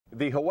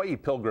The Hawaii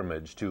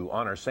pilgrimage to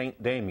honor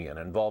Saint Damien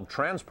involved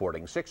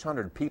transporting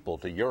 600 people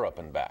to Europe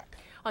and back.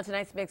 On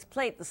tonight's Mixed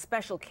Plate, the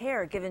special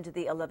care given to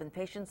the 11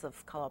 patients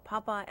of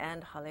Kalaupapa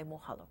and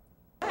Halemohalo.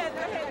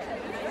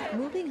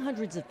 Moving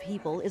hundreds of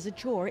people is a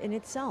chore in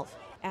itself.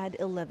 Add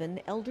 11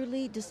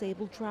 elderly,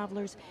 disabled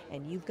travelers,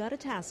 and you've got a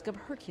task of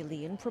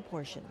Herculean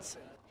proportions.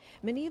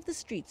 Many of the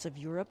streets of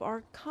Europe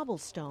are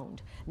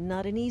cobblestoned,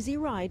 not an easy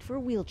ride for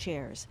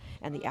wheelchairs,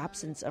 and the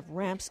absence of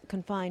ramps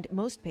confined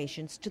most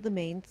patients to the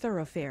main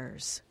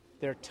thoroughfares.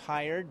 They're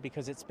tired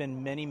because it's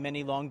been many,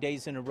 many long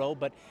days in a row,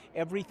 but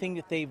everything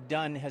that they've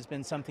done has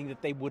been something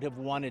that they would have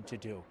wanted to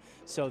do.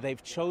 So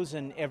they've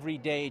chosen every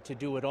day to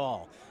do it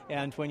all.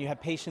 And when you have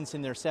patients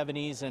in their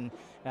 70s and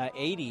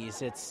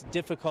 80s, it's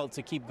difficult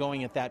to keep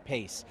going at that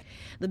pace.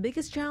 The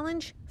biggest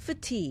challenge?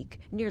 Fatigue.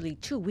 Nearly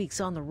 2 weeks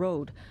on the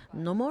road.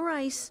 No more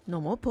rice, no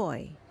more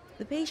poi.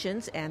 The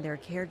patients and their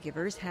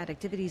caregivers had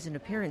activities and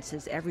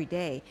appearances every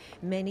day,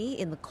 many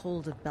in the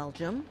cold of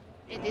Belgium.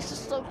 It is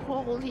so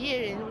cold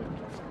here.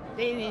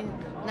 They need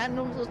not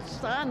no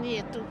sun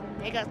here to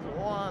make us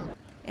warm.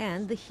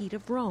 And the heat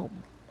of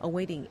Rome.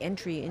 Awaiting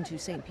entry into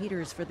St.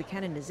 Peter's for the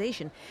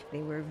canonization,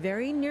 they were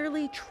very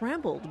nearly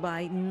trampled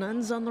by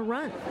nuns on the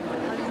run.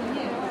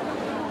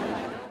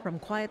 From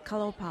quiet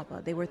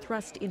Kalaupapa, they were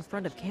thrust in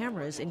front of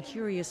cameras and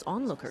curious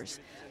onlookers,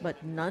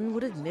 but none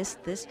would have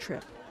missed this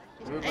trip.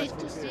 It's nice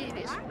to see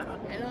this,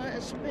 a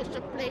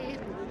special place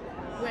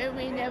where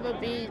we never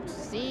been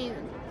seen.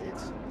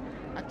 It's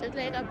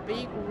like a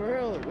big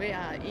world we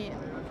are in.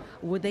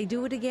 Would they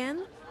do it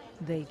again?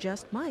 They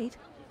just might.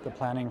 The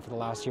planning for the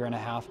last year and a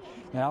half,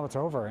 now it's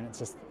over, and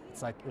it's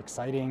like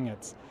exciting. I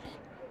think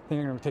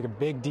I'm going to take a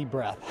big deep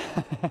breath.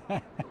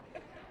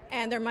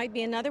 And there might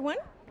be another one?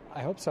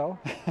 I hope so.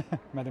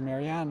 Mother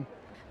Marianne.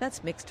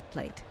 That's Mixed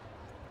Plate.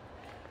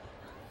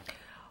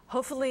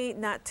 Hopefully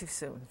not too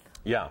soon.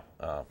 Yeah,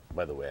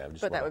 by the way,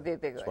 that would be a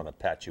big just one. want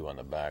to pat you on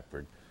the back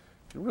for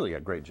really a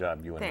great job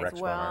you and Thanks. Rex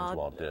von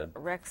Arnswald did.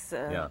 Rex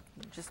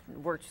just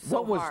worked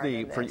so what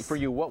hard. was for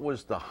you? What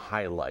was the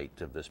highlight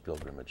of this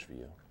pilgrimage for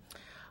you?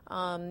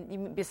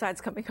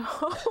 Besides coming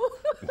home?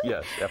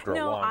 Yes, after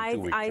a long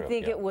 2-week trip. I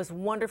think it was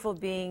wonderful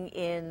being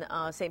in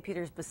St.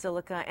 Peter's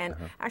Basilica and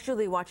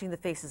actually watching the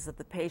faces of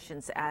the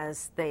patients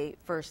as they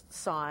first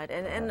saw it,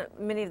 and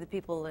many of the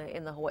people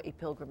in the Hawaii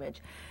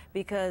pilgrimage,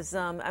 because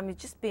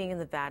just being in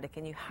the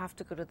Vatican, you have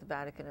to go to the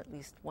Vatican at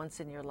least once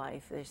in your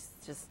life. There's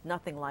just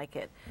nothing like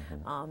it,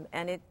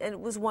 and it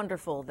was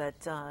wonderful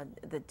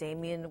that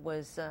Damien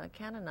was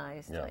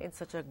canonized in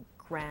such a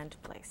grand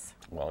place.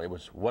 Well, it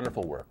was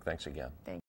wonderful work. Thanks again. Thank you.